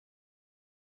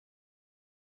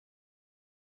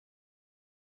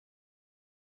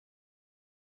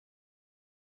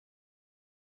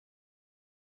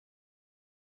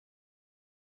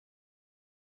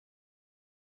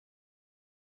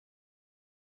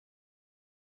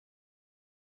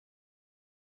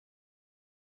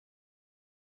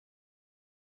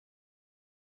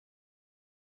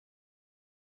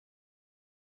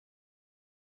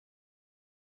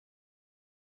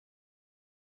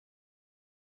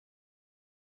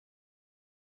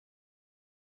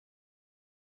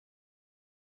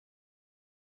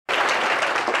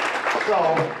So,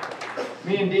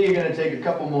 me and Dee are going to take a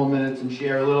couple more minutes and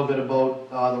share a little bit about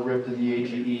the RIP and the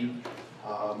AGE.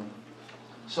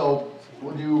 So,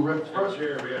 we'll do RIP first.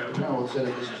 Here we have. No, we'll sit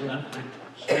at this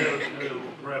chair.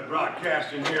 We're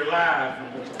broadcasting here live.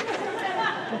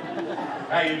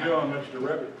 How you doing, Mr.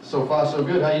 Rip? So far, so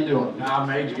good. How you doing? Nah,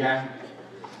 major guy.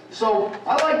 So,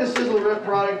 I like the Sisel RIP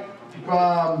product.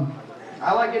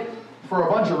 I like it for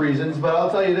a bunch of reasons, but I'll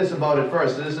tell you this about it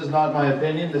first. This is not my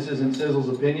opinion. This isn't Sisel's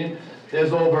opinion.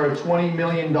 There's over $20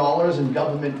 million in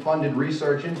government-funded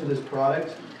research into this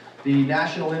product. The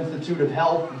National Institute of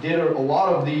Health did a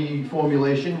lot of the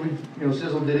formulation.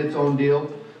 Sisel did its own deal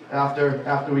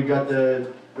after we got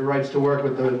the rights to work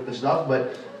with the stuff,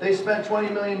 but they spent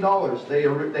 $20 million.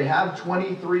 They have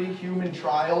 23 human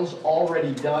trials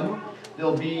already done.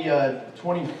 There'll be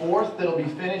 24th that'll be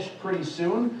finished pretty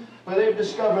soon, but they've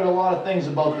discovered a lot of things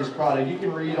about this product. You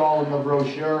can read all in the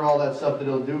brochure, all that stuff that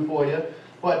it'll do for you,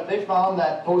 but they found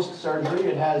that post-surgery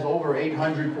it has over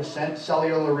 800%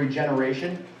 cellular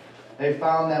regeneration. They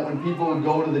found that when people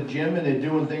go to the gym and they're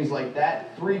doing things like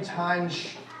that, 3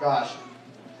 times,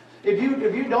 if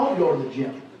you don't go to the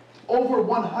gym, over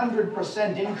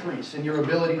 100% increase in your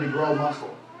ability to grow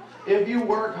muscle. If you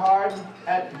work hard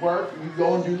at work, you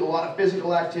go and do a lot of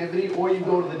physical activity, or you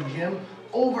go to the gym,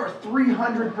 over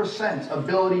 300%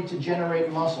 ability to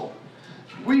generate muscle.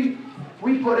 We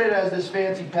put it as this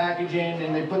fancy packaging,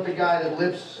 and they put the guy that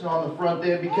lifts on the front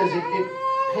there because it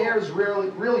pairs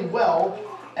really well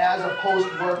as a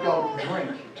post-workout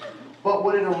drink. But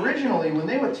what it originally, when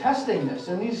they were testing this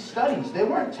in these studies, they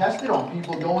weren't tested on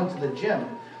people going to the gym.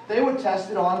 They were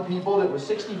tested on people that were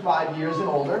 65 years and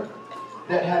older,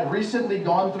 that had recently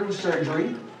gone through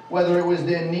surgery, whether it was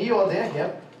their knee or their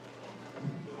hip.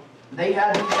 They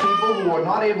had these people who were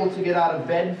not able to get out of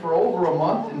bed for over a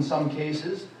month in some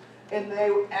cases, and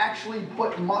they actually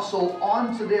put muscle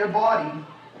onto their body.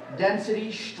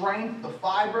 Density, strength, the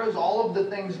fibers, all of the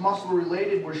things muscle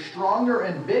related were stronger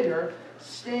and bigger,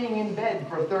 staying in bed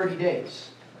for 30 days.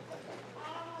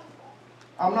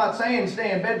 I'm not saying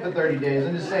stay in bed for 30 days,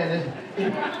 I'm just saying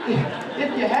that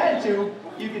if you had to,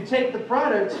 you could take the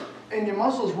product and your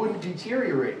muscles wouldn't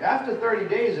deteriorate. After 30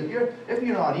 days, if you're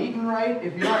not eating right,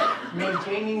 if you're not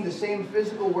maintaining the same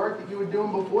physical work that you were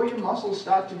doing before, your muscles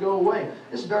start to go away.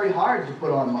 It's very hard to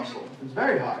put on muscle. It's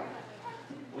very hard.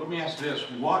 Let me ask this,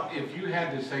 what if you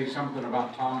had to say something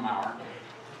about Tom Maurer,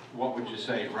 what would you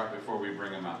say right before we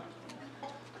bring him up?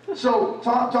 So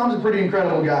Tom's a pretty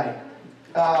incredible guy.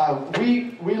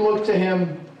 We look to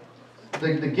him,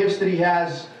 the gifts that he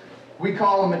has, we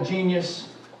call him a genius.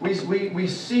 We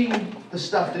see the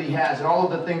stuff that he has and all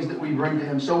of the things that we bring to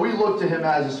him. So we look to him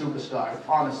as a superstar,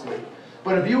 honestly.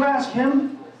 But if you ask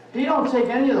him, he don't take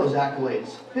any of those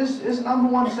accolades. His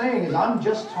number one saying is, I'm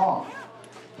just Tom.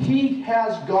 He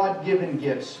has God-given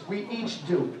gifts. We each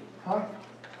do. Huh?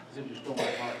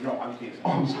 No, I'm teasing.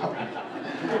 Oh, I'm sorry.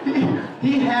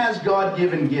 He has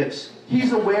God-given gifts.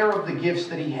 He's aware of the gifts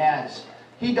that he has.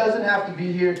 He doesn't have to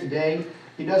be here today.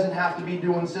 He doesn't have to be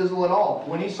doing Sisel at all.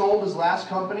 When he sold his last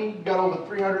company, he got over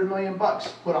 300 million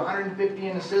bucks. Put 150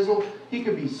 into Sisel. He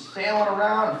could be sailing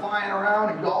around and flying around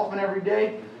and golfing every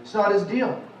day. It's not his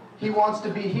deal. He wants to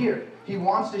be here. He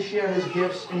wants to share his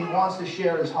gifts, and he wants to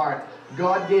share his heart.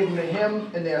 God gave them to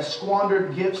him, and they are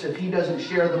squandered gifts if he doesn't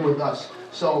share them with us.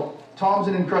 So Tom's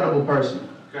an incredible person.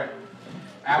 Okay,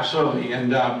 absolutely.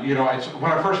 And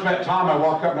when I first met Tom, I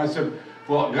walked up and I said,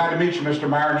 well, glad to meet you, Mr.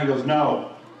 Maurer. And he goes,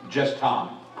 no, just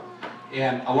Tom.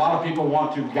 And a lot of people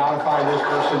want to godify this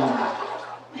person.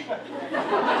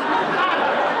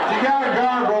 You got a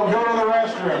guard, bro, go to the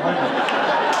restroom.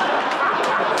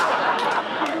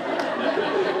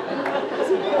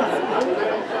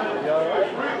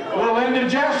 Little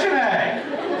indigestion, eh?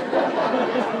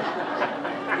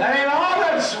 That ain't all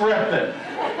that's ripping.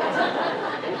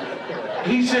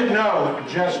 He said, no,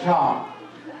 just Tom.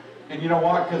 And you know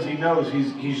what? Because he knows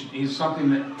he's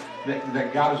something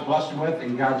that God has blessed him with,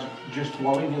 and God's just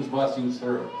flowing his blessings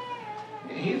through.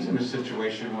 He's in a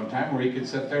situation one time where he could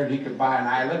sit there and he could buy an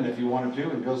island if he wanted to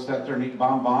and go sit there and eat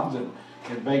bonbons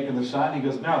and bake in the sun. He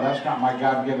goes, no, that's not my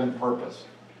God-given purpose.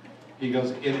 He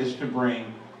goes, it is to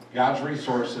bring God's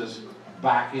resources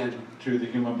back into the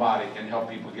human body and help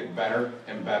people get better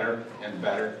and better and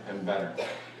better and better.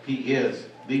 He is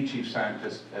the chief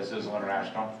scientist at Sisel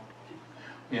International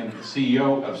and the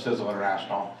CEO of Sisel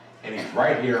International, and he's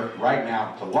right here, right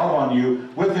now, to love on you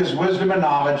with his wisdom and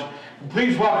knowledge.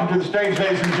 Please welcome to the stage,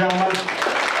 ladies and gentlemen,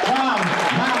 Tom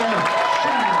Maurer.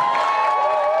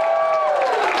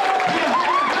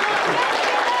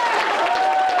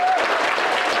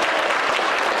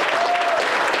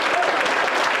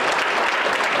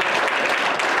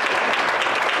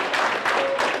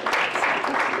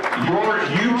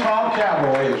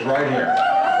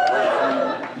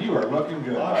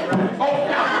 Nice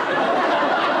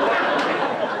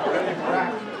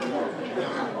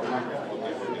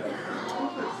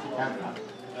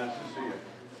to see you.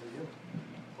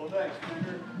 Well, thanks,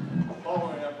 Peter.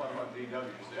 Following up on what DW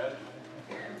said.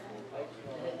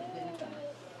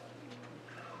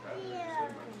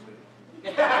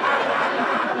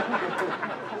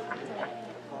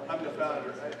 I'm the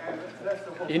founder, and that's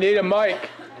the whole. You need a mic.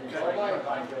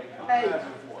 Hey,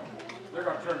 They're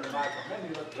gonna turn the mic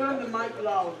on. turn the mic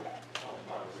loud.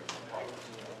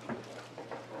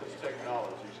 This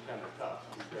technology is kind of tough.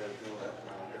 You guys do that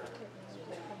around here.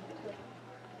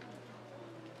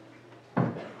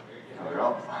 There we go.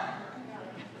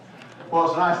 Well,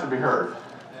 it's nice to be heard.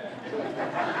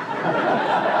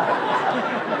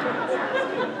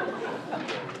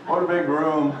 What a big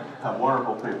room of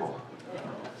wonderful people.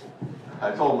 I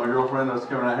told my girlfriend I was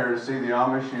coming out here to see the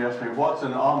Amish. She asked me, what's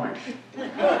an Amish?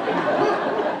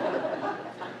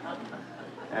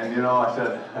 And you know, I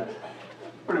said,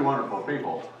 pretty wonderful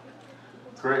people.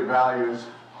 Great values,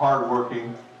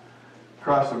 hardworking,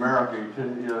 across America.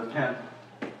 You can't,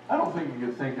 I don't think you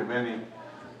could think of any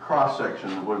cross-section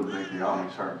that wouldn't think the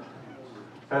Amish aren't.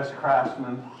 Best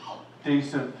craftsmen,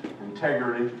 decent,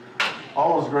 integrity,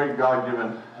 all those great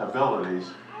God-given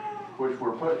abilities which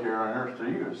were put here on earth to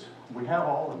use. We have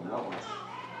all of them, don't we?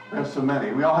 We have so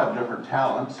many. We all have different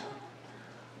talents.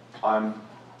 I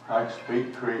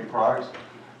speak, create products.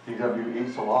 DW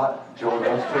eats a lot. Joe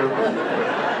does too.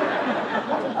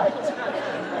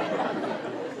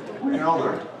 We know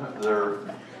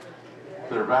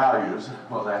their values,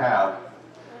 what they have.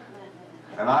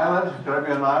 An island? Could I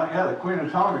be an island? Yeah, the Queen of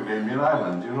Tonga gave me an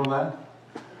island. Do you know that?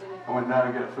 I went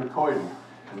down to get food Croydon,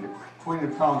 and the Queen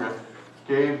of Tonga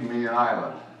gave me an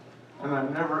island. And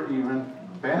I've never even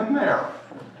been there.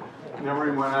 Never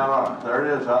even went out on it. There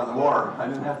it is, out in the water. I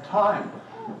didn't have time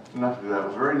enough to do that. It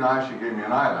was very nice. She gave me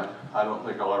an island. I don't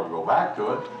think I'll ever go back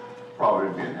to it. Probably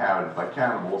be inhabited by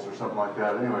cannibals or something like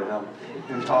that anyway down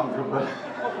in Tonga.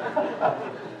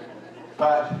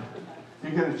 But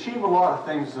you can achieve a lot of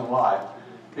things in life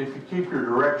if you keep your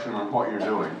direction on what you're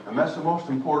doing. And that's the most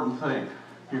important thing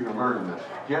you can learn in this.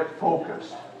 Get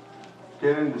focused.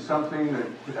 Get into something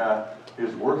that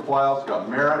is worthwhile, it's got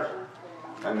merit,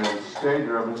 and then stay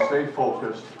driven, stay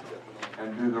focused,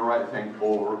 and do the right thing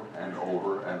over and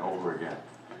over and over again.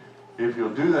 If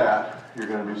you'll do that, you're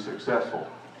going to be successful.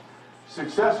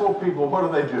 Successful people,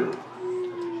 what do?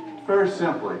 Very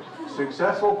simply,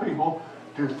 successful people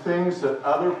do things that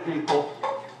other people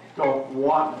don't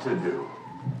want to do.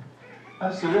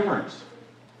 That's the difference.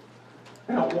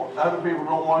 Other people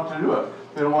don't want to do it.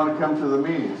 They don't want to come to the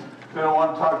meetings. They don't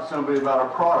want to talk to somebody about a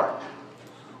product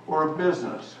or a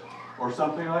business or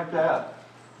something like that.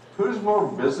 Who's more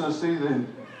businessy than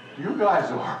you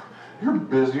guys are? You're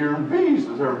busier than bees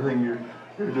with everything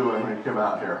you're doing when you come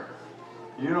out here.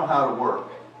 You know how to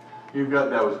work. You've got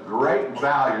those great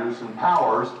values and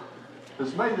powers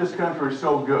that's made this country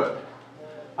so good.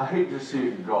 I hate to see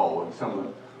it go, and some of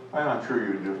them, and I'm sure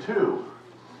you do too.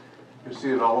 You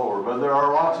see it all over, but there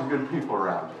are lots of good people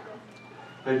around.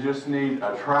 They just need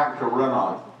a track to run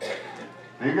on.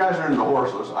 Now, you guys are into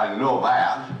horses, I know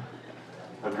that.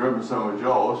 I've driven some of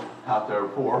Joe's out there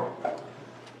before.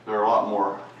 They're a lot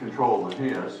more controlled than he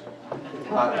is.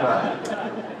 But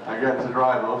I got to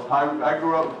drive those. I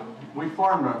grew up, we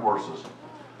farmed on horses.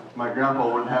 My grandpa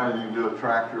wouldn't have anything to do with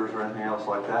tractors or anything else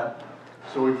like that.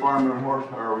 So we farmed on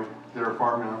horses, or we did our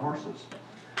farming on horses.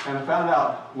 And I found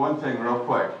out one thing real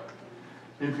quick.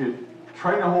 If you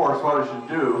train a horse, what it should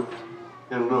do,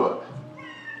 it'll do it.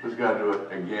 It's got to do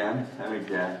it again and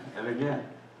again and again.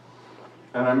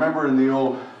 And I remember in the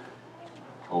old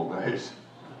days,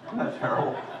 isn't that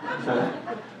terrible? I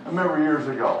remember years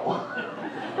ago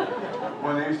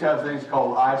when they used to have things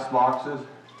called ice boxes.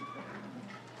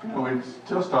 You know, we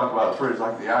still talk about a fridge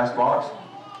like the ice box,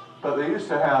 but they used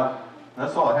to have,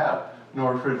 that's all I had, no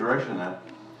refrigeration then.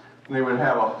 And they would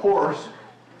have a horse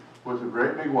with a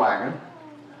great big wagon,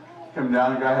 come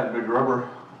down, the guy had a big rubber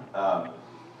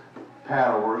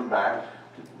pad over his back,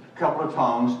 a couple of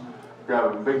tongs,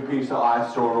 grab a big piece of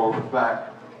ice, throw it over his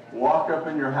back, walk up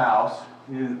in your house,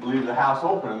 you leave the house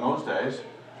open in those days,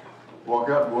 walk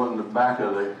up, go in the back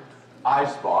of the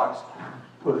ice box,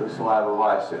 put a slab of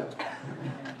ice in.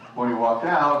 When he walked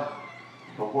out,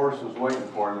 the horse was waiting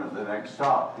for him at the next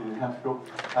stop. He didn't have to go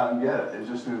out and get it. It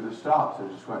just knew the stops. It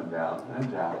just went down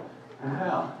and down and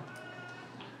down.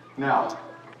 Now,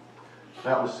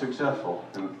 that was successful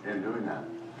in doing that.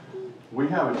 We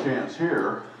have a chance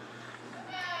here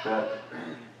that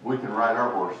we can ride our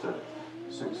horse to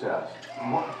success.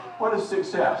 What is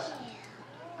success?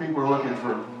 People are looking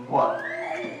for what?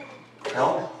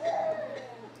 Health?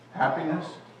 happiness,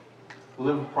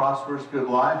 live a prosperous, good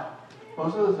life.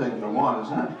 Those are the things we want,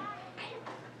 isn't it?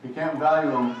 You can't value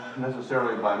them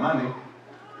necessarily by money.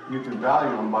 You can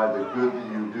value them by the good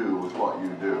that you do with what you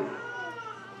do.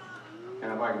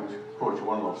 And if I can quote you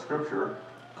one little scripture,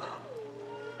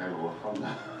 maybe we're from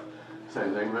the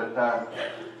same thing, but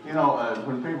you know,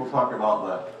 when people talk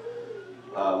about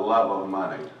the love of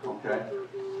money, okay?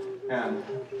 And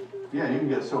yeah, you can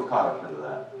get so caught up into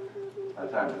that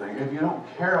type of thing. If you don't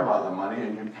care about the money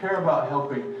and you care about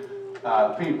helping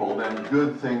people, then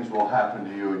good things will happen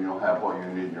to you and you'll have what you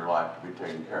need in your life to be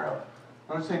taken care of.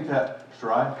 Don't you think that's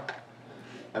right?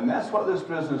 And that's what this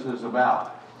business is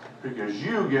about. Because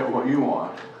you get what you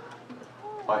want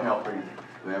by helping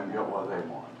them get what they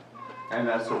want. And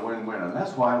that's a win-win. And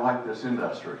that's why I like this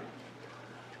industry.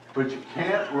 But you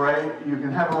can't you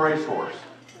can have a racehorse.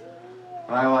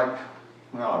 And I like,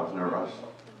 well, I was nervous.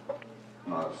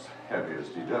 Not as heavy as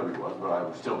DW was, but I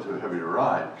was still too heavy to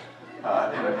ride in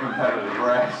a competitive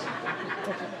race.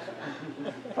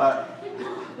 But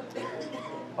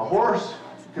a horse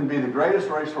can be the greatest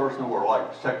racehorse in the world,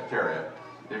 like Secretariat,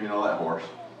 if you know that horse.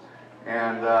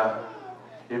 And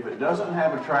if it doesn't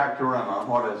have a track to run on,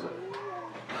 what is it?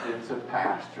 It's a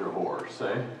pasture horse,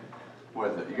 see?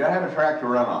 With it. You gotta have a track to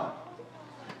run on.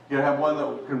 You gotta have one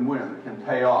that can win, that can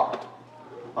pay off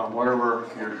on whatever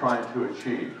you're trying to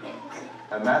achieve.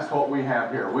 And that's what we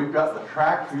have here. We've got the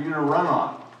track for you to run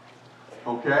on.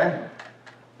 Okay?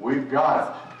 We've got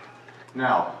it.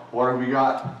 Now, what have we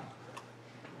got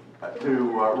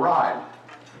to ride?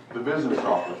 The business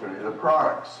opportunity, the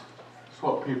products. That's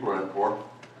what people are in for.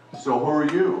 So who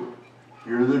are you?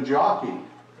 You're the jockey.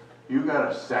 You got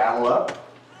to saddle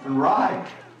up and ride.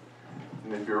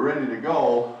 And if you're ready to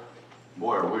go,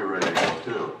 boy, are we ready to go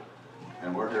too.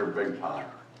 And we're here big time.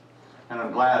 And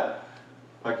I'm glad,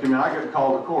 like, I mean, I get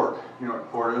called to court. You know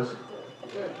what court is?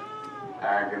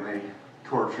 Agony,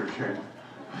 torture chamber.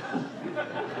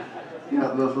 You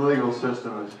know, the legal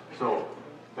system is so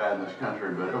bad in this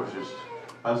country, but it was just,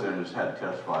 I was there and just had to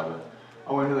testify, but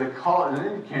I went to, they call it, and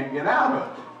then you can't get out of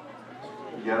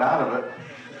it. You get out of it.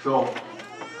 So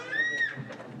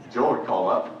Joe had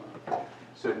called up,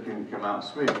 said, can you come out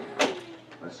and speak?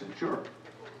 I said, sure,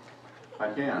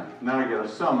 I can. Now I get a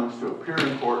summons to appear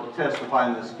in court to testify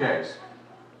in this case.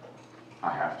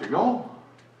 I have to go.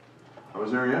 I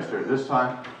was there yesterday. This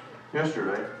time,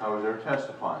 yesterday, I was there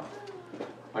testifying.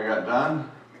 I got done,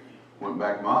 went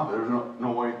back to my office. There was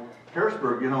no way.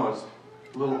 Harrisburg, you know, is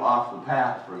a little off the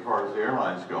path for as far as the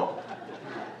airlines go.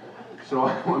 So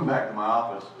I went back to my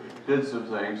office, did some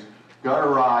things, got a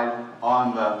ride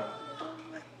on the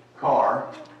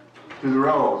car to the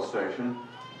railroad station,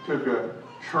 took a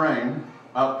train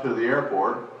up to the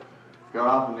airport, got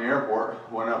off in the airport,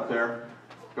 went up there,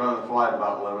 got on the flight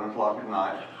about 11 o'clock at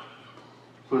night,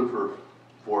 flew for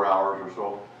 4 hours or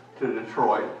so to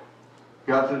Detroit,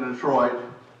 got to Detroit,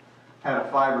 had a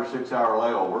 5 or 6 hour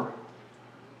layover,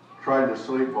 tried to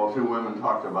sleep while two women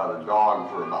talked about a dog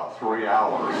for about 3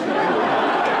 hours.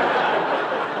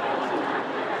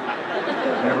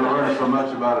 I never learned so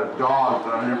much about a dog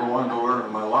that I never wanted to learn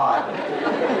in my life.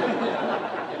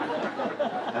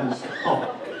 And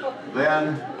so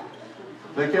then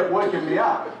they kept waking me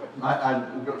up.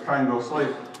 I'd try and go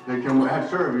sleep. They come,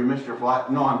 sir, have you missed your flight?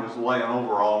 No, I'm just laying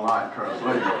over all night trying to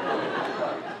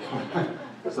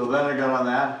sleep. So then I got on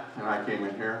that, and I came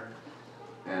in here,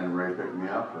 and Ray picked me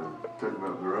up and took me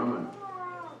up to the room and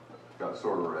got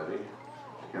sort of ready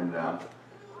to come down.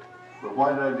 But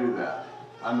why did I do that?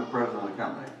 I'm the president of the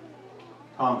company.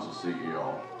 Tom's the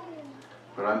CEO.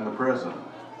 But I'm the president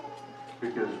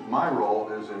because my role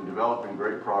is in developing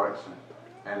great products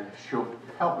and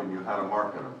helping you how to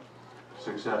market them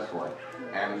successfully.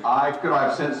 And could I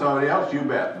have sent somebody else? You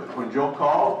bet. But when Joe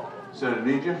called, said, I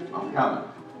need you, I'm coming.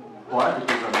 Why?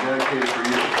 Because I'm dedicated for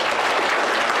you.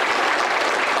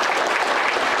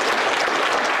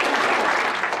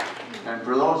 And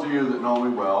for those of you that know me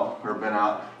well, or been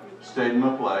out, stayed in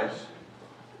my place,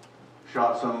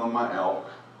 shot some of my elk,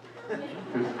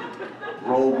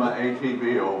 rolled my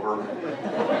ATV over,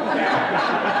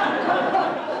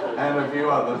 and a few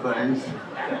other things.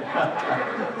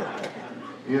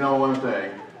 You know one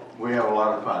thing, we have a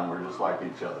lot of fun. We're just like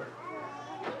each other.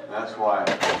 That's why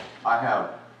I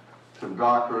have some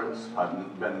doctorates.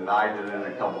 I've been knighted in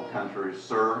a couple countries.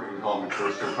 Sir, you can call me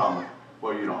first, Sir Thomas.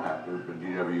 Well, you don't have to, but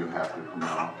DW have to from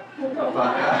now on.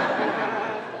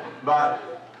 But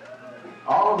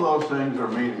all of those things are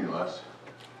meaningless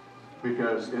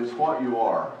because it's what you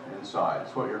are inside.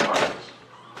 It's what your heart is.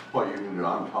 What you can do.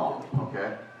 I'm Tom,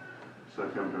 okay? So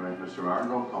come to me, Mr. Martin,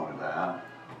 don't call me that.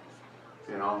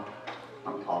 You know,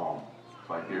 I'm Tom. It's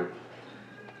like you.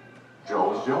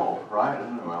 it's Joe, right?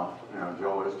 Isn't it? Well, you know,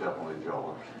 Joe is definitely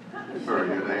Joe. Very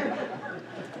good name.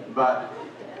 But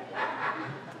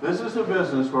this is a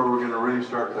business where we're going to really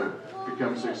start to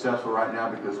become successful right now,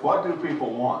 because what do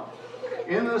people want?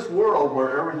 In this world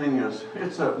where everything is,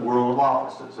 it's a world of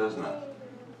opposites, isn't it?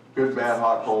 Good, bad,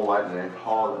 hot, cold, light, day,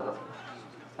 all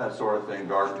that sort of thing,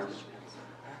 darkness.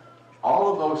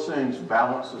 All of those things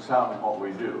balance us out in what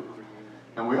we do.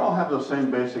 And we all have those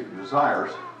same basic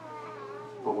desires,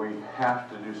 but we have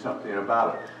to do something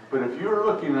about it. But if you're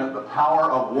looking at the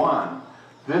power of one,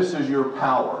 this is your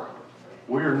power.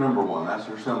 We're number one, that's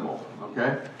your symbol,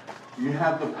 okay? You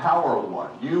have the power of one.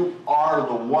 You are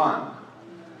the one.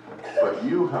 But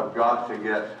you have got to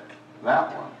get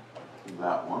that one,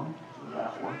 that one,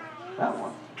 that one, that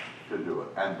one to do it.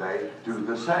 And they do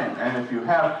the same. And if you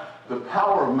have the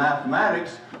power of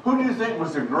mathematics, who do you think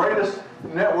was the greatest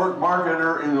network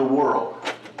marketer in the world?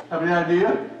 Have any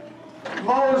idea?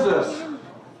 Moses.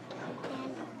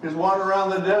 He's wandering around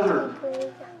the desert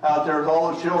out there with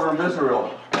all the children of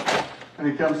Israel. And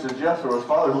he comes to Jethro, his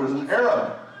father, who was an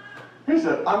Arab. He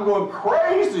said, I'm going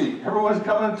crazy. Everyone's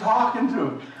coming and talking to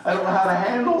him. I don't know how to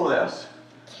handle this.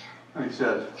 And he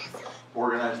said,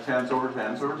 organize tens over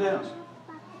tens over tens.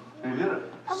 And he did it.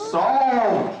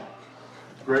 Solved.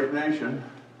 Great nation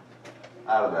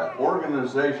out of that.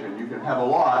 Organization. You can have a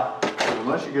lot, but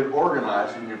unless you get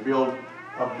organized and you build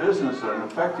a business, an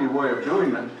effective way of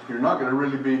doing it, you're not going to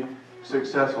really be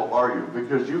successful, are you?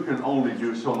 Because you can only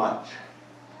do so much.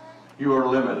 You are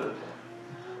limited.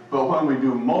 But when we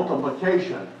do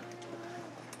multiplication,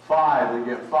 5 to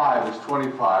get 5 is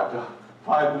 25.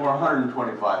 5 more,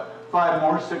 125. 5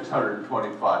 more,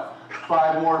 625.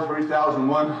 5 more,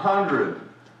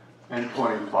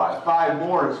 3,125. 5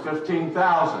 more is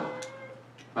 15,000.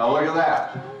 Now look at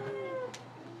that.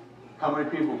 How many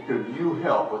people could you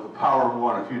help with the power of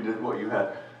one if you did what you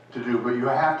had to do? But you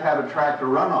have to have a track to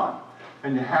run on.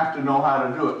 And you have to know how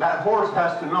to do it. That horse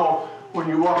has to know when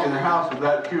you walk in the house with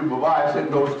that cube of ice, it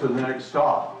goes to the next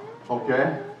stop.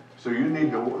 Okay? So you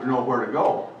need to know where to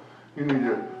go. You need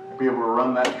to be able to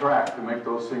run that track to make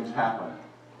those things happen.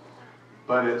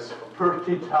 But it's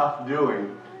pretty tough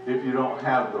doing if you don't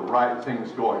have the right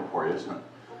things going for you, isn't it?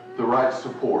 The right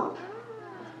support.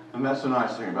 And that's the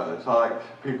nice thing about this. I like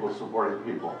people supporting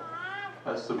people.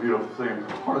 That's the beautiful thing.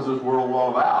 What is this world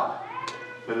all about?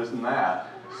 It isn't that.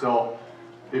 So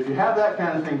if you have that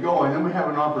kind of thing going, then we have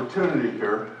an opportunity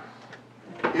here.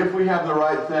 If we have the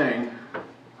right thing,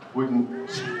 we can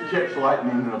catch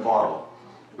lightning in a bottle.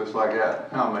 Just like that.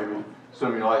 Now maybe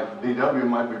some of you like DW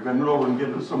might be bending over and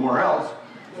getting somewhere else,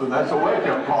 but that's a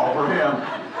wake-up call for him.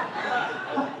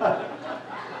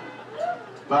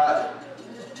 But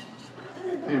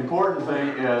the important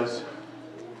thing is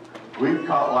we've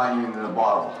caught lightning in a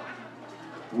bottle.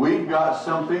 We've got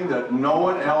something that no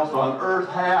one else on earth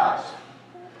has.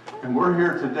 And we're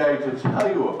here today to tell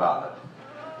you about it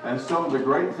and some of the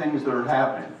great things that are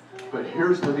happening. But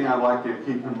here's the thing I'd like you to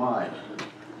keep in mind.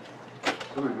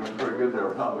 Somebody's doing pretty good there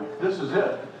without me. This is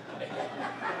it.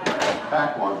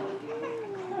 Back one.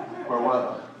 Or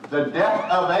what? The death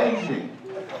of aging.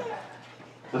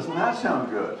 Doesn't that sound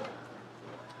good?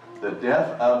 The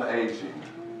death of aging.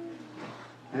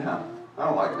 Yeah, I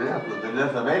don't like death, but the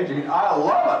death of aging, I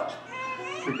love it.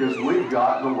 Because we've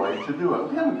got the way to do it.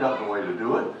 We haven't got the way to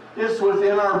do it. It's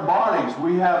within our bodies.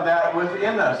 We have that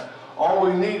within us. All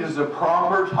we need is the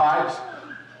proper types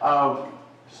of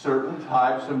certain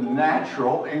types of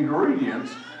natural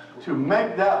ingredients to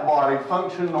make that body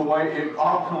function the way it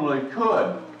optimally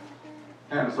could.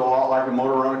 And it's a lot like a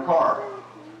motor on a car.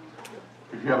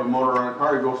 If you have a motor on a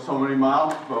car, you go so many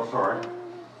miles. Oh, sorry.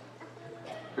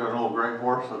 Got an old gray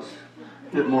horse. Let's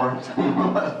get more into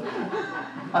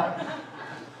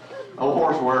old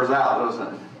horse wears out,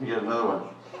 doesn't it? You get another one.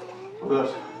 With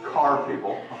us car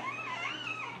people,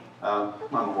 I'm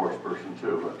a horse person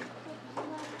too, but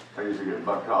I usually get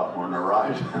bucked off more than I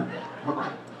ride.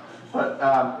 But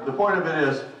the point of it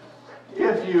is,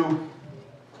 if you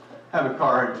have a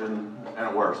car engine and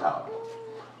it wears out,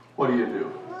 what do?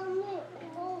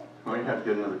 Well, you have to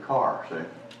get another car, see,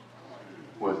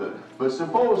 with it. But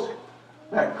suppose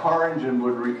that car engine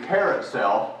would repair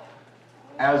itself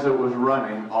as it was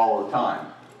running all the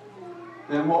time.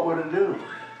 Then what would it do?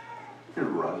 It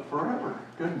would run forever,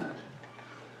 couldn't it?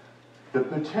 The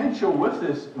potential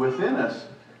within us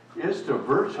is to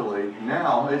virtually,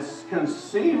 now it's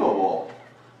conceivable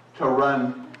to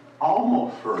run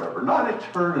almost forever. Not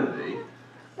eternity,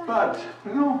 but,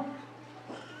 you know,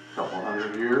 a couple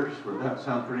hundred years. Would that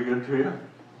sound pretty good to you?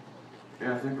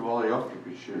 Yeah, think of all the elk you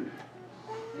could shoot.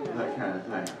 That kind of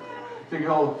thing. Think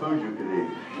of all the food you could eat.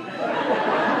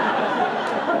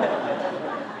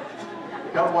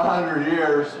 couple of 100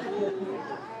 years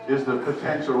is the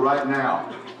potential right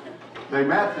now. They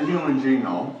mapped the human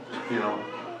genome, you know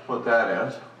what that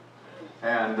is,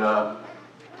 and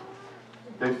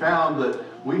they found that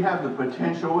we have the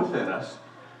potential within us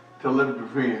to live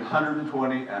between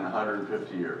 120 and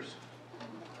 150 years.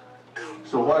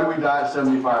 So why do we die at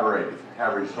 75 or 80,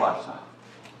 average lifestyle?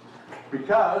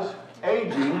 Because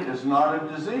aging is not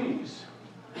a disease.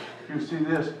 If you see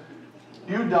this,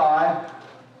 you die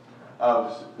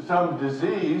of some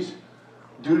disease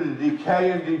due to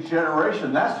decay and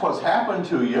degeneration. That's what's happened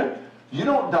to you. You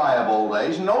don't die of old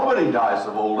age. Nobody dies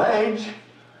of old age.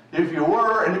 If you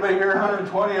were, anybody here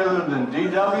 120 other than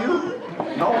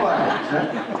DW? Nobody.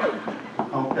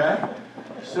 Okay?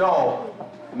 So,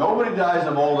 nobody dies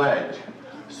of old age.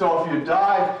 So if you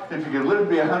die, if you could live to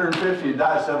be 150, you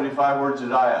die at 75, where'd you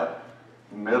die of?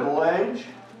 Middle age?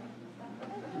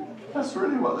 That's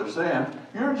really what they're saying.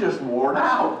 You're just worn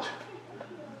out.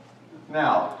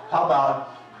 Now, how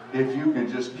about if you could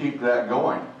just keep that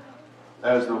going?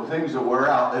 As the things that wear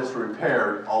out, it's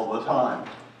repaired all the time.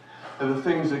 And the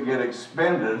things that get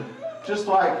expended, just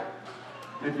like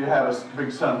if you have a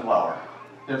big sunflower,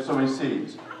 you have so many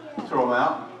seeds, throw them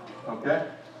out, okay?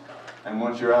 And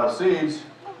once you're out of seeds,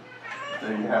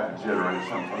 then you have to generate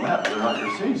something from that. They're not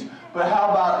your seeds. But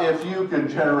how about if you could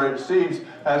generate seeds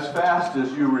as fast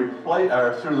as you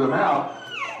threw them out,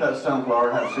 that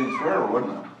sunflower had seeds forever,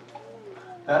 wouldn't it?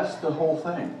 That's the whole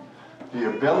thing. The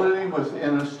ability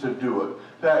within us to do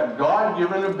it. That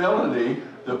God-given ability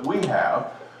that we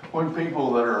have, when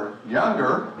people that are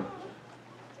younger,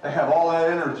 they have all that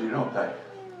energy, don't they?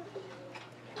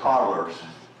 Toddlers,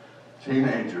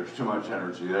 teenagers, too much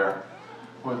energy there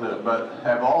with it, but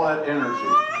have all that energy.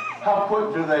 How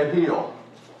quick do they heal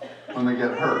when they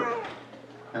get hurt?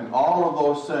 And all of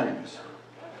those things,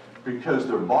 because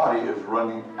their body is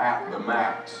running at the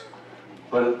max.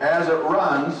 But as it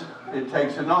runs, it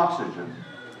takes in oxygen.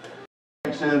 It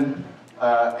takes in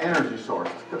energy source,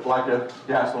 like a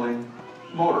gasoline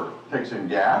motor. It takes in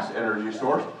gas, energy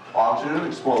source, oxygen,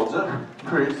 explodes it,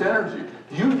 creates energy.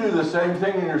 You do the same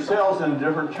thing in your cells in a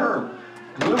different term.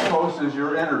 Glucose is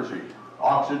your energy.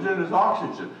 Oxygen is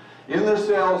oxygen. In the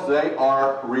cells, they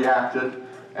are reacted,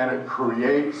 and it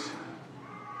creates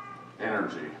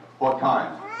energy. What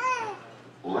kind?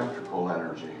 Electrical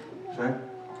energy. See?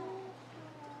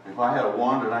 If I had a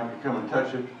wand and I could come and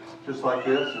touch it just like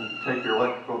this and take your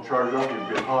electrical charge off, you'd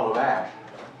be a pile of ash.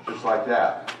 Just like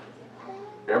that.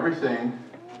 Everything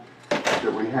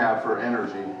that we have for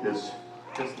energy is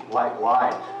like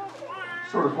light.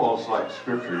 Sort of falls like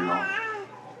scripture, you know.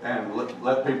 And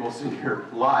let people see your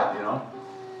light, you know.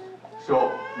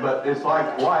 So, but it's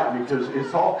like light because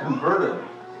it's all converted.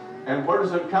 And where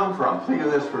does it come from? Think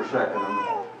of this for a second,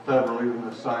 and then I'm leaving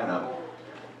this sign up.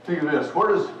 Think of this. Where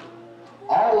does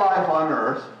all life on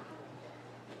earth,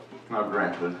 now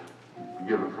granted,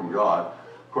 given from God,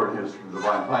 according to his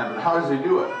divine plan, but how does he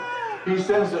do it? He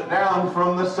sends it down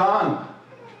from the sun.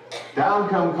 Down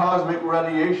come cosmic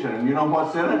radiation, and you know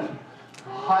what's in it?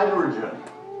 Hydrogen.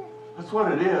 That's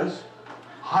what it is.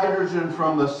 Hydrogen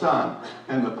from the sun.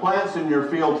 And the plants in your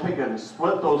field take it and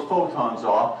split those photons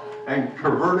off and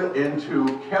convert it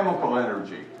into chemical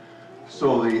energy.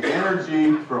 So the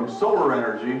energy from solar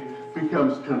energy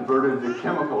becomes converted to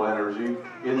chemical energy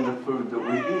in the food that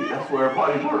we eat. That's the way our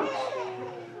body works.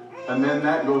 And then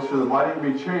that goes through the body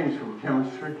and be changed from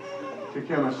chemistry to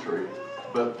chemistry.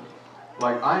 But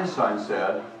like Einstein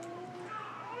said,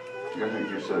 I think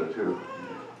you said it too,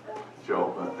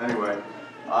 Joe, but anyway,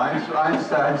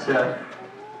 Einstein said,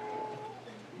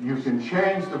 you can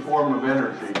change the form of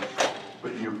energy,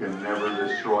 but you can never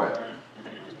destroy it.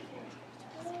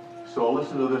 So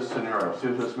listen to this scenario, see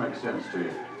if this makes sense to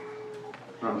you.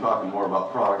 When I'm talking more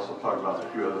about products, I'll talk about a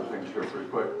few other things here pretty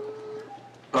quick.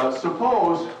 But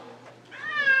suppose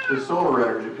the solar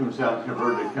energy comes down and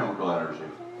converted to chemical energy.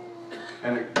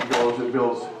 And it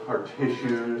builds our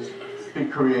tissues,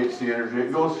 it creates the energy,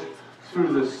 it goes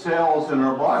through the cells in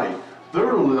our body.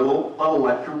 They're little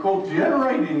electrical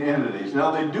generating entities.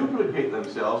 Now they duplicate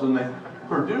themselves and they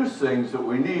produce things that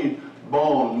we need,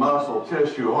 bone, muscle,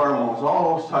 tissue, hormones,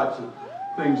 all those types of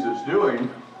things it's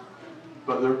doing,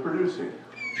 but they're producing.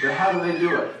 But how do they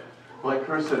do it?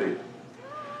 Electricity.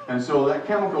 And so that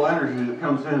chemical energy that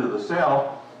comes into the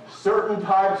cell, certain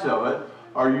types of it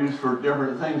are used for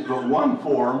different things, but one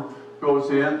form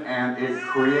goes in and it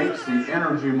creates the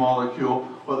energy molecule,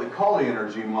 what they call the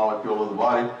energy molecule of the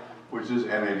body, which is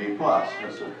NAD+.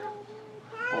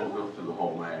 We'll go through the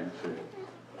whole name, see.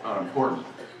 Not important.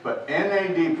 But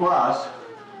NAD+,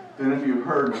 then if you've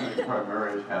heard, I think probably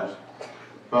Mary has,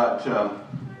 but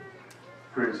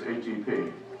creates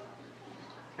ATP.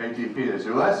 ATP. They say,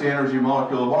 well, that's the energy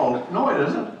molecule of all. No, it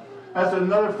isn't. That's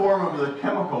another form of the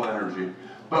chemical energy.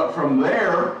 But from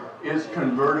there, it's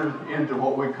converted into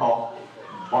what we call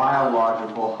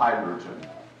biological hydrogen.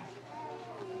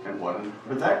 And what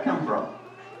did that come from?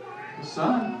 The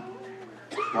sun.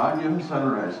 God-given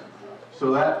sun rays.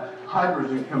 So that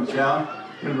hydrogen comes down,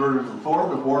 converted from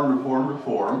form to form to form to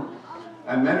form,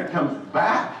 and then it comes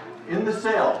back in the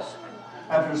cells.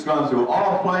 After it's gone through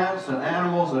all plants and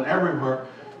animals and everywhere,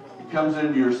 it comes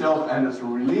into your cells and it's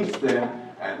released then,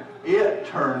 and it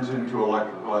turns into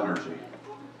electrical energy.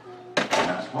 And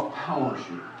that's what powers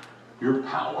you. You're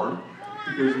powered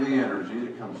because of the energy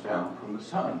that comes down from the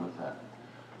sun with that.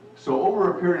 So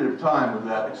over a period of time with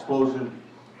that explosion,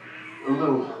 a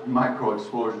little micro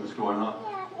explosions going on,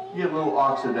 you get a little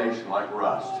oxidation like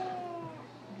rust.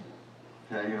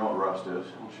 Okay, you know what rust is,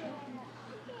 don't you?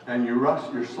 And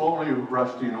you're slowly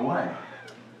rusting away.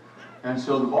 And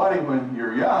so the body, when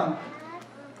you're young,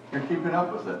 you're keeping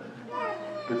up with it.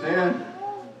 But then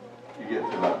you get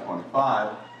to about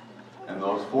 25, and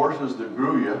those forces that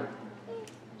grew you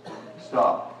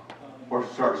stop or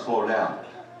start to slow down.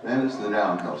 Then it's the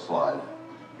downhill slide.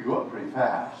 You go up pretty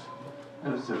fast.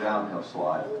 Then it's the downhill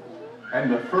slide.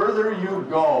 And the further you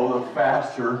go, the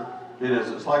faster it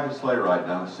is. It's like a sleigh ride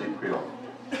down a steep hill.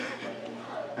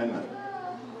 And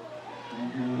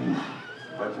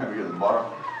by the time you get to the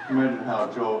bottom, imagine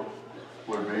how Joe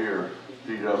would be, or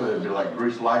DW, it'd be like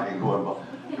grease lightning going by.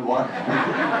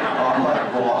 On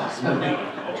that velocity.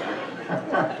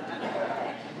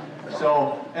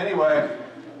 So anyway,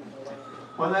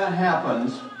 when that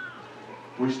happens,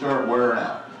 we start wearing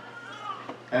out.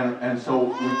 And so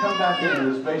we come back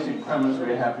into this basic premise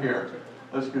we have here.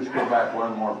 Let's just go back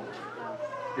one more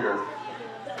here.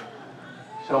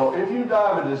 So if you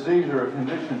die of a disease or a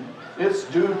condition, it's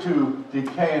due to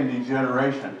decay and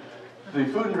degeneration. The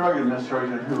Food and Drug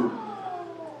Administration, who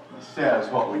says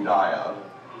what we die of,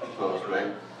 so to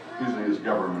speak, usually is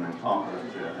government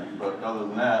incompetence, I think, but other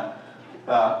than that,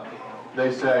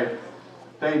 they say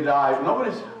they die,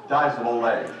 nobody dies of old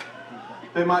age.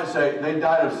 They might say they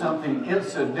died of something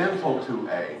incidental to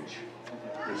age,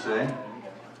 you see?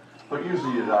 But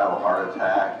usually you die of a heart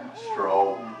attack,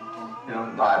 stroke, you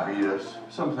know, diabetes,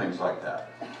 some things like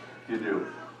that. You do.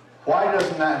 Why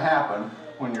doesn't that happen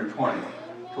when you're 20,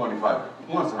 25?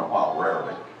 Once in a while,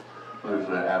 rarely. There's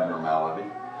an abnormality.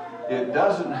 It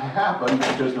doesn't happen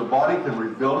because the body can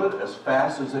rebuild it as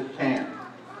fast as it can,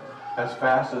 as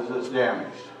fast as it's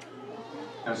damaged.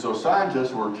 And so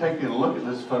scientists were taking a look at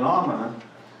this phenomenon,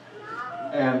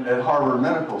 and at Harvard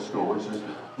Medical School, which is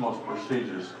the most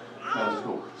prestigious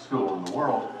medical school in the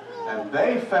world, and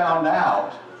they found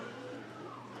out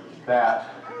that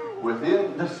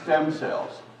within the stem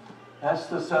cells, that's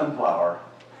the sunflower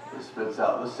that spits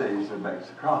out the seeds and makes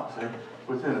the crop. See,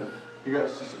 within it, you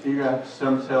got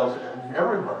stem cells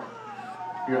everywhere.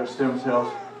 You got stem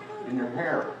cells in your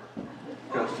hair.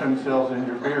 You got stem cells in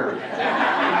your beard. You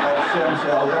got stem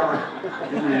cells everywhere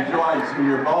in your joints, in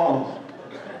your bones.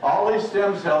 All these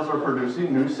stem cells are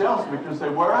producing new cells because they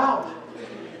wear out.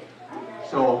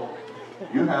 So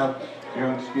you have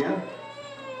young skin,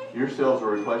 your cells are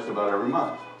replaced about every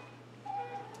month.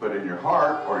 But in your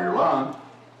heart or your lung,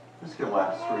 this can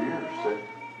last 3 years. See?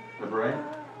 The brain,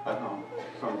 I don't know,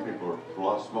 some people have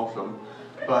lost most of them.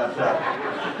 But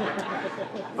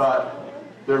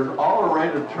there's all a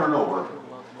rate of turnover.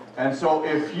 And so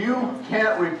if you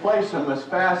can't replace them as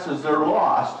fast as they're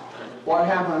lost, what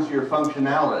happens to your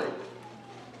functionality?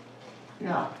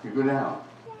 Yeah, you go down.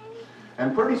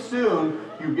 And pretty soon,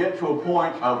 you get to a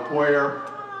point of where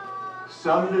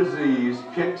some disease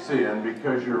kicks in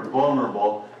because you're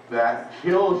vulnerable that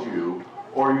kills you,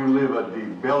 or you live a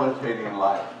debilitating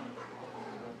life.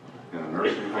 In a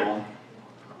nursing home,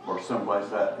 or someplace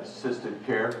that assisted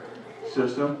care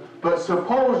system. But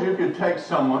suppose you could take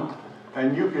someone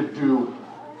and you could do,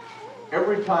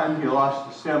 every time he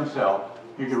lost a stem cell,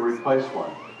 you could replace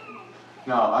one.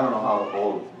 Now, I don't know how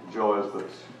old Joe is, but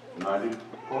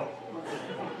 94?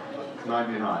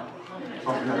 99.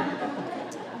 Okay.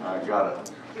 I got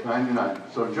it. 99.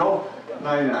 So Joe,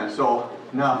 99. So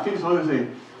now if he's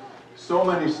losing so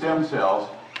many stem cells,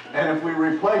 and if we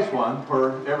replace one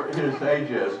for whatever his age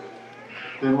is,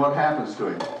 then what happens to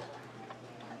him?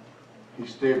 He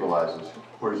stabilizes.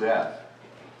 Where's that?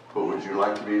 But would you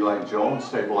like to be like Joe and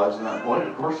stabilize in that point?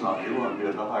 Of course not. You want to be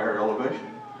at a higher elevation.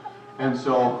 And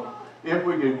so if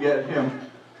we could get him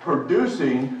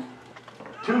producing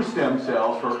 2 stem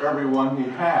cells for every one he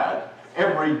had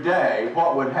every day,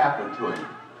 what would happen to him?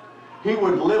 He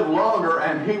would live longer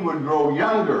and he would grow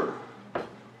younger,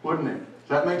 wouldn't he? Does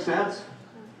that make sense?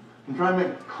 I'm trying to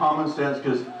make common sense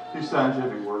because these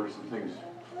scientific words and things,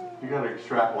 you got to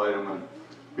extrapolate them and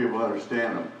be able to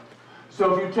understand them.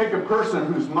 So if you take a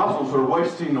person whose muscles are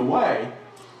wasting away,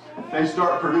 they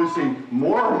start producing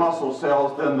more muscle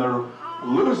cells than they're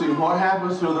losing. What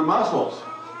happens to their muscles?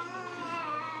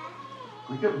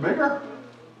 They get bigger.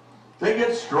 They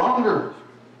get stronger.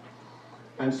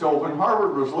 And so when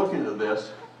Harvard was looking at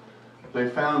this, they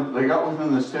got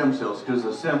within the stem cells, because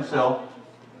the stem cell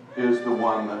is the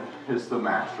one that is the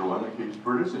master one that keeps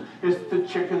producing. It's the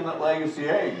chicken that lays the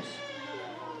eggs.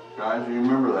 Guys, you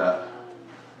remember that.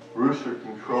 Rooster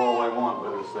can crow all they want,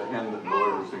 but it's the hen that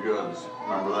delivers the goods.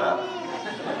 Remember that.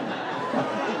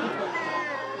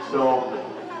 So,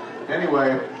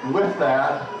 anyway, with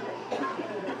that,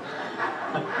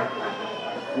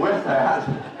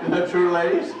 isn't that true,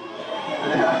 ladies?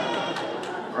 Yeah.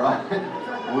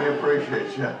 Right? We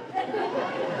appreciate you.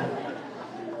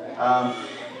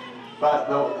 But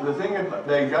the thing is,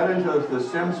 they got into the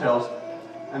stem cells,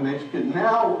 and they could,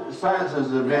 now science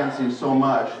is advancing so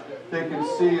much, they can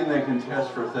see and they can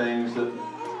test for things that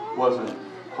wasn't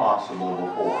possible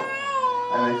before.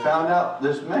 And they found out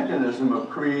this mechanism of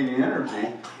creating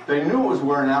energy. They knew it was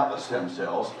wearing out the stem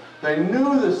cells. They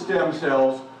knew the stem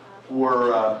cells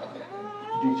were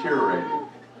deteriorating.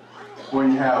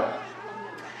 When you have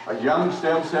a young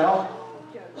stem cell,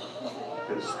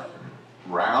 it's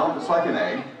round, it's like an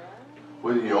egg,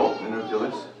 with a yolk, the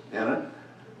nucleus in it,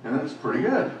 and it's pretty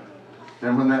good.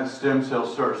 Then when that stem cell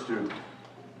starts to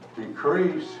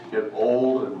decrease, get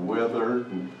old and withered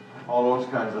and all those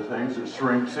kinds of things, it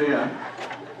shrinks in,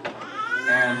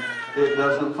 and it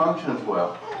doesn't function as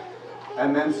well.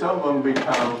 And then some of them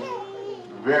become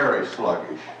very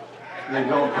sluggish. They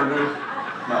don't produce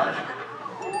much.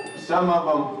 Some of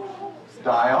them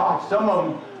die off. Some of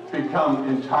them become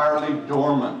entirely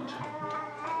dormant.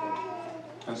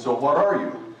 And so what are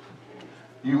you?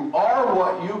 You are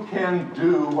what you can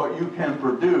do, what you can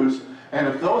produce, and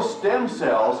if those stem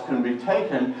cells can be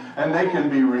taken and they can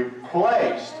be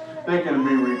replaced, they can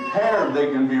be repaired,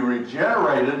 they can be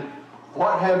regenerated,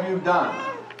 what have you done?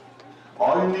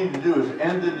 All you need to do is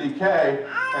end the decay,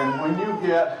 and when you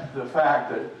get the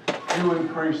fact that you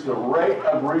increase the rate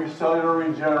of cellular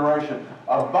regeneration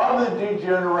above the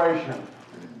degeneration,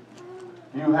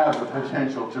 you have the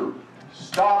potential to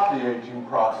stop the aging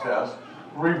process,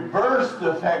 reverse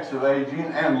the effects of aging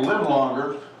and live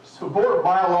longer, support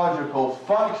biological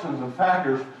functions and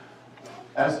factors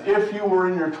as if you were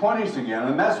in your 20s again.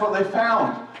 And that's what they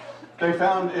found. They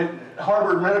found in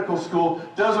Harvard Medical School,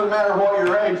 doesn't matter what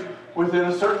your age, within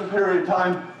a certain period of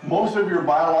time, most of your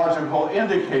biological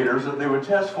indicators that they would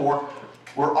test for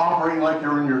were operating like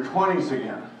you're in your 20s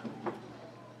again.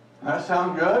 That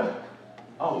sound good?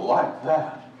 I like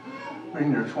that.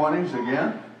 In your 20s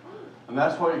again? And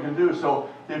that's what you can do. So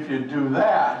if you do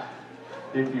that,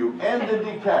 if you end the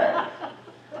decay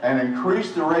and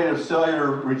increase the rate of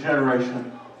cellular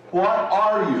regeneration, what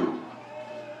are you?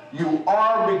 You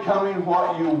are becoming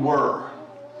what you were.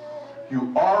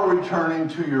 You are returning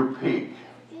to your peak.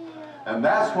 And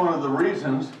that's one of the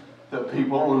reasons that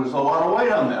people lose a lot of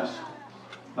weight on this.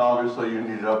 Now, obviously, you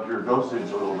need to up your dosage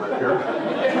a little bit here.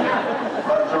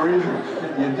 But the reason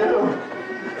you do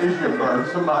is you burn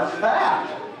so much fat.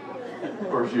 Of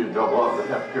course, you double up, but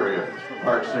have to carry a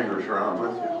heart singers around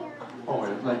with you. Oh,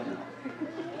 wait, thank you.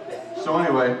 So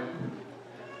anyway,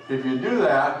 if you do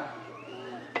that,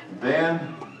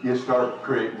 then you start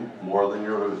creating more than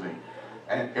you're losing.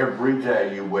 And every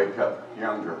day you wake up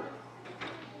younger.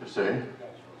 You see?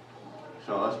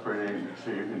 So that's pretty neat.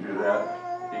 So you can do that.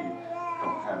 You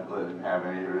don't let him have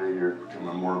any every day. You're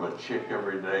becoming more of a chick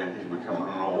every day, and he's becoming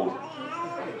an old.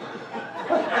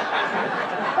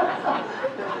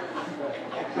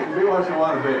 Be what you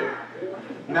want to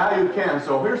be. Now you can.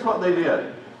 So here's what they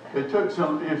did. They took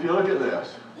some, if you look at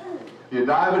this, you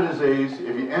die of a disease,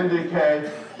 if you end decay,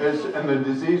 and the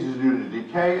disease is due to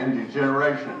decay and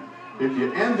degeneration. If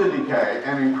you end the decay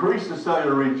and increase the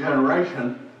cellular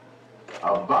regeneration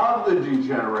above the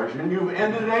degeneration, you've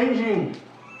ended aging.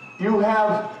 You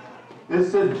have,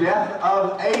 it's the death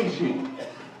of aging.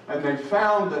 And they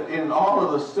found that in all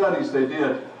of the studies they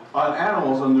did on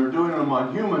animals, and they're doing them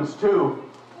on humans too.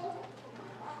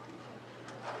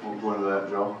 Won't go into that,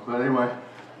 Joe. But anyway,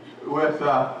 with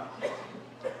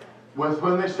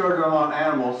when they started on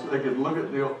animals, they could look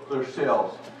at their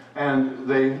cells. And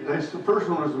the first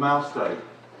one was a mouse study.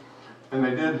 And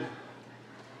they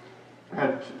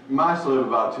had mice live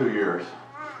about 2 years.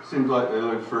 Seems like they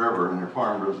live forever in your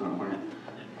farm, doesn't it, when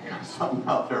you got something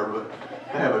out there, but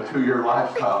they have a 2-year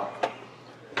lifestyle.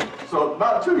 So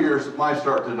about 2 years, mice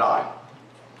start to die.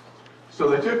 So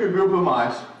they took a group of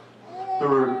mice, there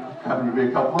were happened to be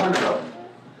a couple hundred of them,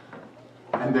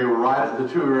 And they were right at the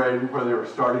tumor age where they were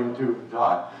starting to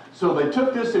die. So they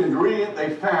took this ingredient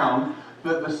they found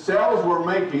that the cells were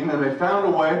making, and they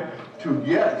found a way to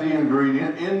get the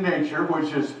ingredient in nature,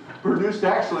 which is produced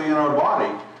actually in our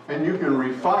body, and you can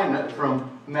refine it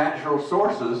from natural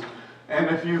sources. And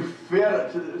if you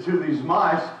fed it to these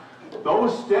mice,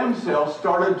 those stem cells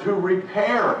started to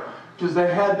repair because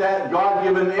they had that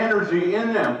God-given energy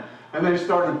in them, and they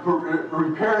started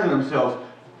repairing themselves,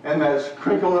 and that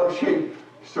crinkled up shape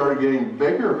started getting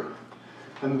bigger,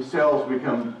 and the cells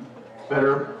become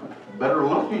better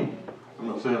looking. I'm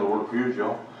not saying the word for you,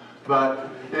 Joe, but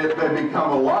they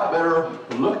become a lot better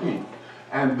looking.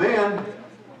 And then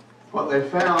what they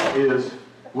found is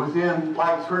within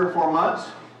like 3 or 4 months,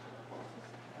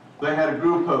 they had a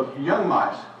group of young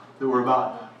mice that were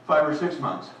about 5 or 6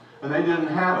 months, and they didn't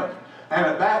have it. And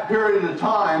at that period of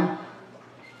time,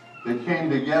 they came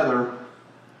together,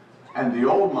 and the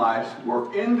old mice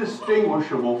were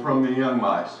indistinguishable from the young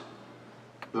mice.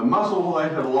 The muscle they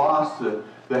had lost,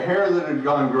 the hair that had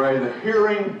gone gray, the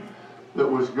hearing that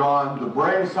was gone, the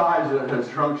brain size that had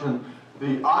shrunken,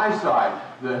 the eyesight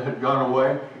that had gone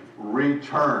away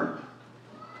returned.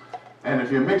 And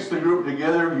if you mix the group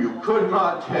together, you could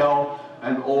not tell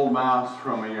an old mouse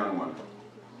from a young one.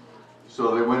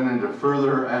 So they went into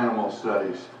further animal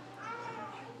studies,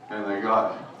 and they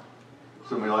got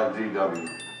somebody like DW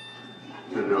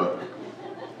to do it.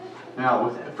 Now,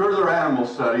 with further animal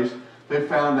studies, they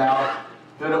found out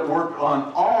that it worked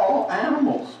on all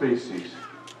animal species.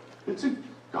 It's a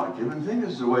God-given thing.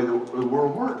 This is the way the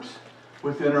world works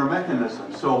within our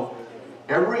mechanism. So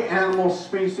every animal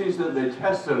species that they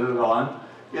tested it on,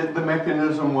 the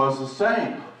mechanism was the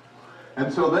same.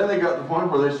 And so then they got to the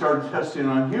point where they started testing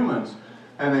on humans,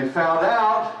 and they found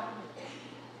out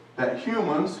that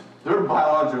humans, their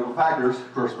biological factors,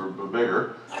 of course we're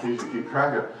bigger, easy to keep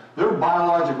track of, their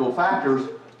biological factors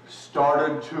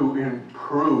started to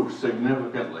improve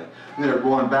significantly. And they're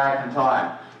going back in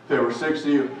time. They were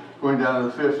 60, going down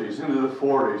to the 50s, into the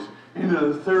 40s, into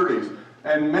the 30s,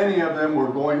 and many of them were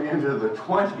going into the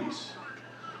 20s.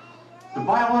 The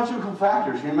biological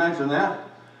factors, can you imagine that?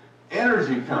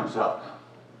 Energy comes up.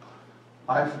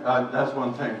 That's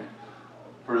one thing.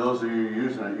 For those of you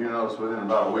using it, you notice within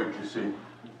about a week you see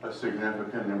a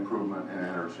significant improvement in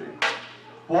energy.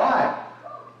 Why?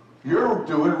 You're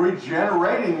doing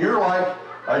regenerating. You're like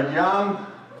a young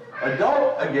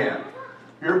adult again.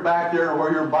 You're back there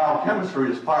where your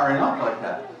biochemistry is firing up like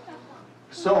that.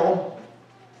 So,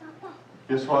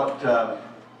 guess what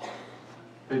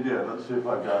they did? Let's see if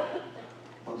I've got,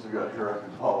 what's I got here I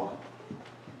can follow.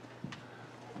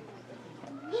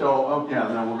 So, okay,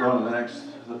 and then we'll go to the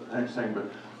next thing, but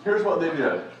here's what they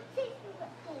did.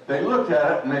 They looked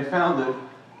at it and they found that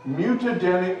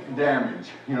mutagenic damage,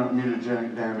 you know what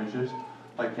mutagenic damage is?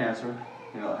 Like cancer,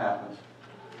 you know, it happens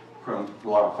from a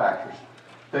lot of factors.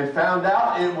 They found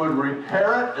out it would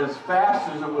repair it as fast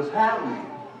as it was happening.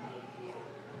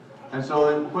 And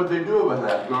so what did they do with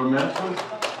that? Go to medicine?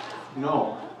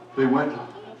 No. They went to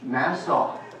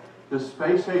NASA, the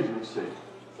space agency.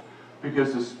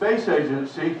 Because the space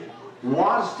agency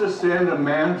wants to send a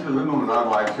man to the moon. I'd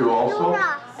like to also.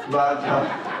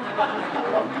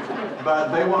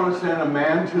 But they want to send a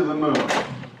man to the moon.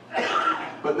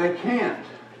 But they can't.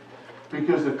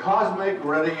 Because the cosmic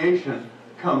radiation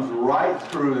comes right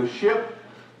through the ship,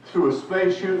 through a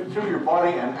spacesuit, through your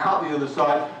body, and out the other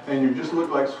side, and you just look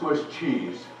like Swiss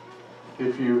cheese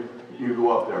if you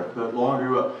go up there. The longer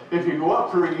you go up. If you go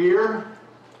up for a year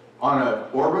on an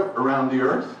orbit around the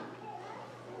Earth,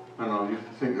 I don't know, you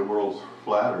think the world's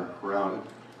flat or round?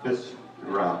 It's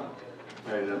round.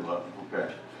 They didn't look,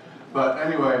 okay. But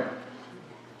anyway,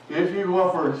 if you go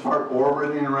up and start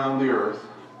orbiting around the Earth,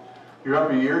 you're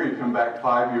up a year, you come back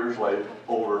 5 years later,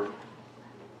 over.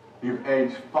 You've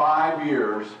aged 5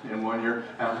 years in 1 year,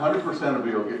 and 100% of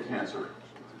you will get cancer.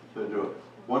 They do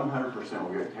it. 100%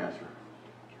 will get cancer.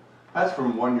 That's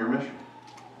from 1 year mission.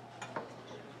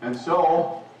 And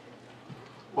so,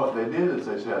 what they did is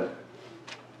they said,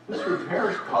 this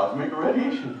repairs cosmic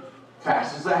radiation.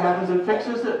 Fast as that happens, it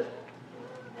fixes it.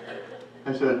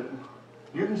 They said,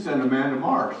 you can send a man to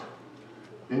Mars.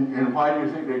 And why do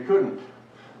you think they couldn't?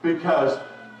 Because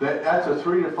that's a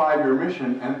 3 to 5 year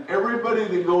mission, and everybody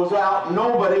that goes out,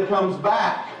 nobody comes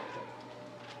back.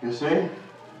 You see?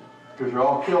 Because they're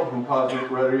all killed from cosmic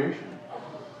radiation.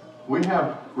 We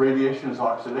have radiation as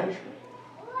oxidation.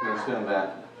 You understand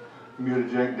that?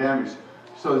 Mutagenic damage.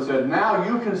 So they said, now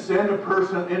you can send a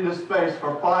person into space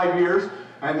for 5 years,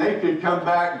 and they could come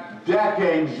back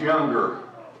decades younger.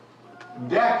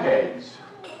 Decades.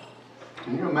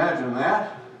 Can you imagine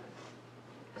that?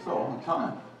 It's a long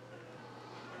time.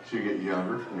 So you get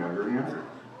younger, younger, and younger.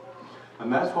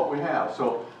 And that's what we have.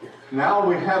 So now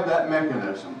we have that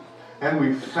mechanism. And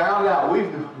we found out,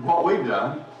 what we've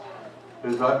done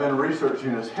is I've been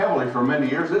researching this heavily for many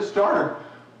years. It started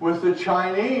with the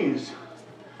Chinese.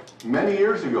 Many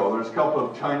years ago, there's a couple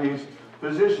of Chinese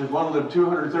physicians. One lived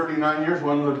 239 years,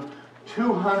 one lived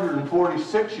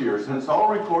 246 years. And it's all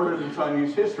recorded in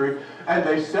Chinese history. And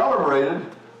they celebrated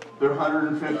their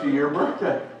 150-year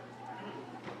birthday.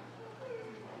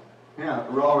 Yeah,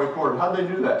 they're all recorded. How'd they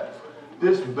do that?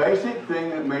 This basic thing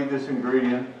that made this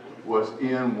ingredient was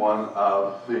in one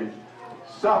of the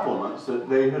supplements that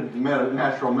they had,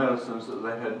 natural medicines that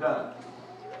they had done.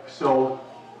 So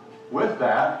with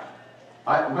that,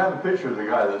 I have a picture of the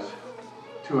guy that's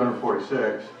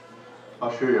 246.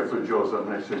 I'll show you after Joe's up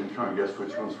next so you can try and guess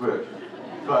which one's which.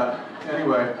 But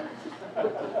anyway,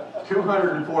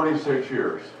 246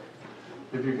 years,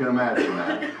 if you can imagine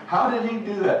that. How did he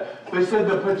do that? They said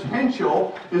the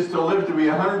potential is to live to be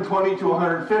 120 to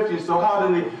 150, so how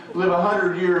did he live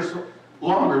 100 years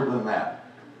longer than that?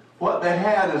 What they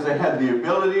had is they had the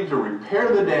ability to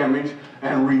repair the damage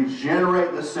and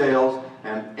regenerate the cells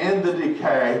and end the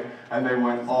decay, and they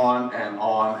went on and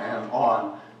on and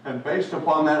on. And based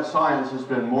upon that, science has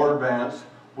been more advanced.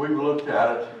 We've looked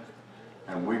at it,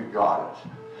 and we've got it.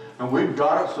 And we've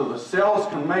got it so the cells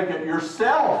can make it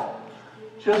yourself,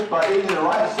 just by eating the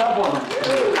right supplements.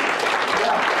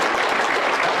 Yeah.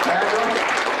 That's fabulous.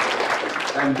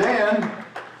 And then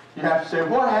you have to say,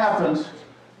 what happens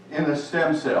in a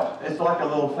stem cell? It's like a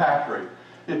little factory.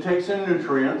 It takes in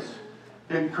nutrients,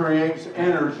 it creates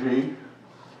energy,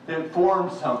 it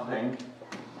forms something,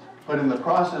 but in the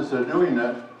process of doing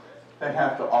it, they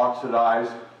have to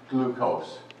oxidize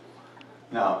glucose.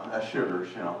 Now, that's sugars,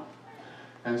 you know.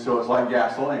 And so it's like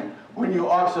gasoline. When you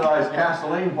oxidize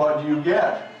gasoline, what do you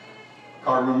get?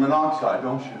 Carbon monoxide,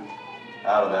 don't you?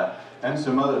 Out of that. And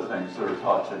some other things that are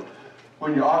toxic.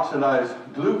 When you oxidize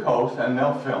glucose, and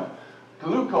they'll film,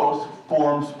 glucose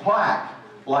forms plaque,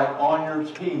 like on your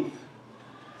teeth.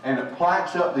 And it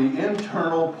plaques up the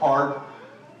internal part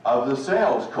of the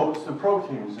cells, coats the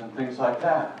proteins and things like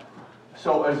that.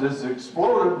 So as it's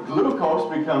exploded,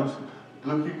 glucose becomes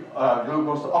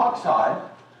glucose oxide,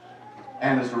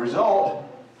 and as a result,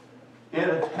 it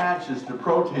attaches to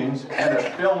proteins and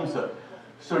it films it.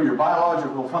 So your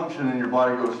biological function in your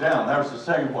body goes down. That's the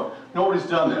second point. Nobody's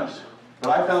done this, but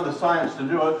I found the science to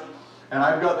do it, and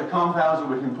I've got the compounds that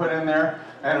we can put in there,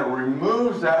 and it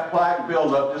removes that plaque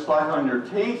buildup, just like on your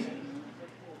teeth.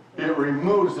 It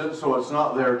removes it so it's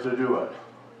not there to do it.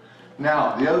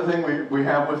 Now, the other thing we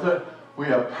have with it, we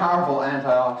have powerful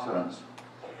antioxidants.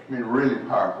 I mean, really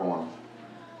powerful ones.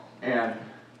 And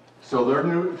so they're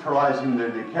neutralizing the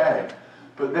decay.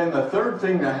 But then the third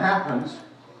thing that happens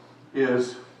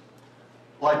is,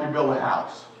 like you build a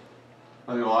house.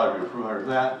 I think a lot of you are familiar with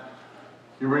that.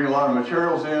 You bring a lot of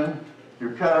materials in,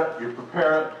 you cut it, you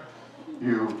prepare it,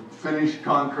 you finish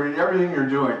concrete, everything you're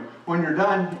doing. When you're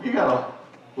done, you got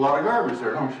a lot of garbage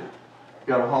there, don't you? You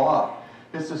got to haul out.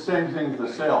 It's the same thing with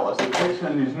the cell. As it takes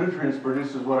in these nutrients,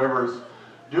 produces whatever it's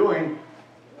doing,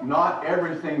 not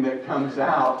everything that comes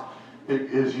out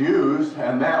is used,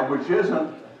 and that which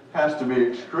isn't has to be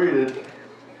excreted.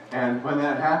 And when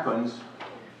that happens,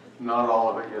 not all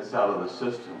of it gets out of the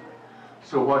system.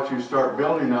 So what you start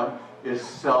building up is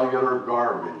cellular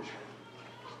garbage.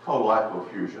 It's called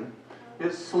lipofuscin.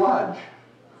 It's sludge.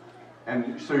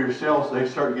 And so your cells, they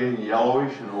start getting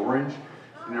yellowish and orange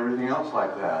and everything else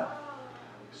like that.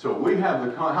 So we have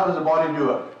the, how does the body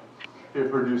do it? It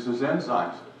produces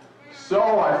enzymes.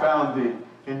 So I found the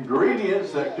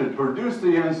ingredients that could produce the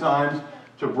enzymes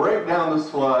to break down the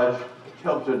sludge,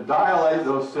 help to dilate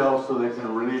those cells so they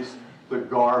can release the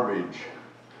garbage.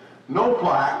 No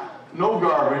plaque, no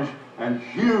garbage, and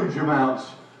huge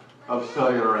amounts of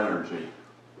cellular energy.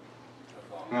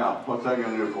 Now, what's that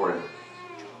going to do for you?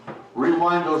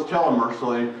 Rewind those telomeres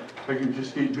so they can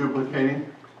just keep duplicating.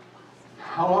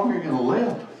 How long are you going to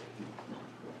live?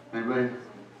 Anybody?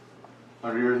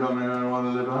 100 years? I mean, I want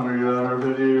to live 100 years,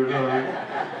 150 years.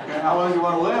 How long do you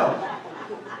want to live?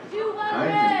 Now you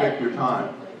can pick your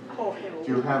time. Do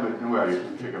you have it? Well, you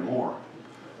can pick it more.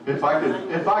 If I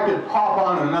could pop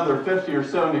on another 50 or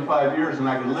 75 years and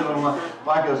I could live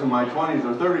like I was in my 20s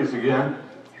or 30s again,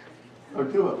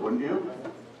 I'd do it, wouldn't you?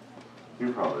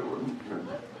 You probably wouldn't.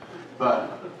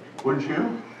 But wouldn't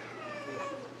you?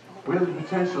 We have the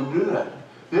potential to do that.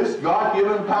 This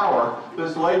God-given power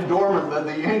that's laid dormant that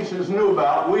the ancients knew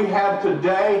about, we have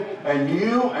today, and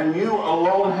you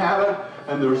alone have it,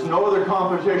 and there's no other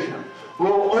competition.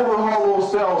 We'll overhaul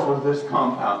those cells with this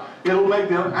compound. It'll make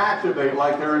them activate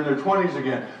like they're in their 20s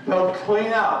again. They'll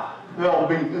clean up.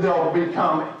 they'll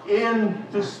become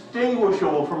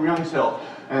indistinguishable from young cells.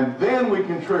 And then we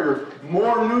can trigger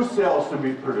more new cells to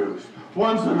be produced.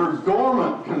 Ones that are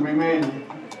dormant can be made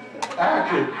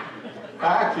active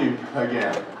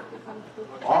again.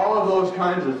 All of those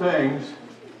kinds of things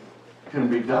can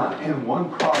be done in one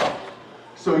product.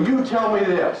 So you tell me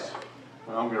this,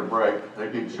 and I'm going to break. They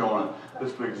keep showing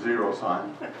this big zero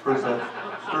sign. First I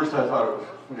thought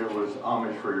it was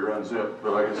Amish for your unzip,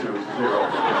 but I guess it was zero.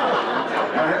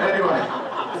 Anyway,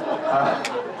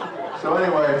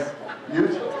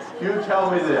 you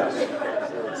tell me this.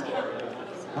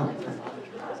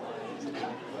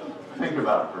 Think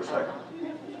about it for a second.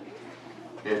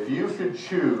 If you could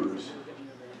choose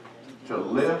to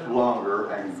live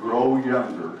longer and grow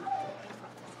younger,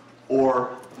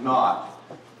 or not,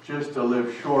 just to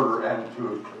live shorter and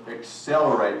to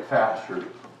accelerate faster,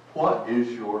 what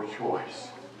is your choice?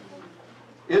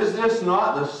 Is this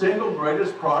not the single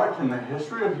greatest product in the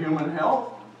history of human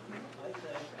health?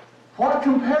 What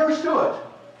compares to it?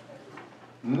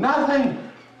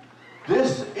 Nothing.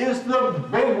 This is the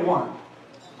big one.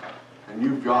 And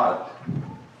you've got it.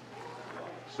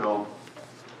 So,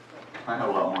 I have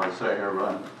a lot more to say here, but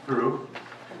I'm through.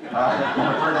 For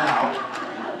now.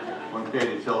 When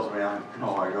Katie tells me I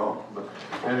know I go. But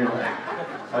anyway,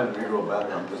 I didn't go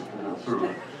back, I'm just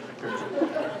through.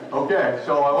 Okay,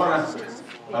 so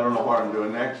I don't know what I'm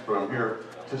doing next, but I'm here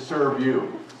to serve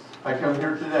you. I come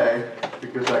here today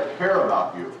because I care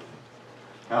about you.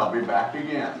 And I'll be back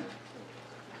again,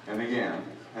 and again,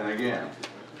 and again.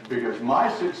 Because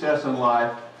my success in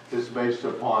life is based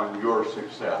upon your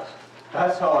success.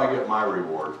 That's how I get my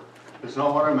reward. It's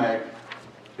not what I make,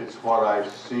 it's what I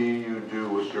see you do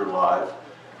with your life,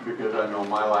 because I know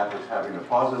my life is having a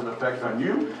positive effect on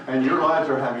you, and your lives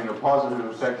are having a positive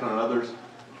effect on others,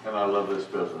 and I love this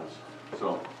business.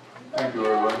 So, thank you,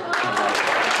 everybody.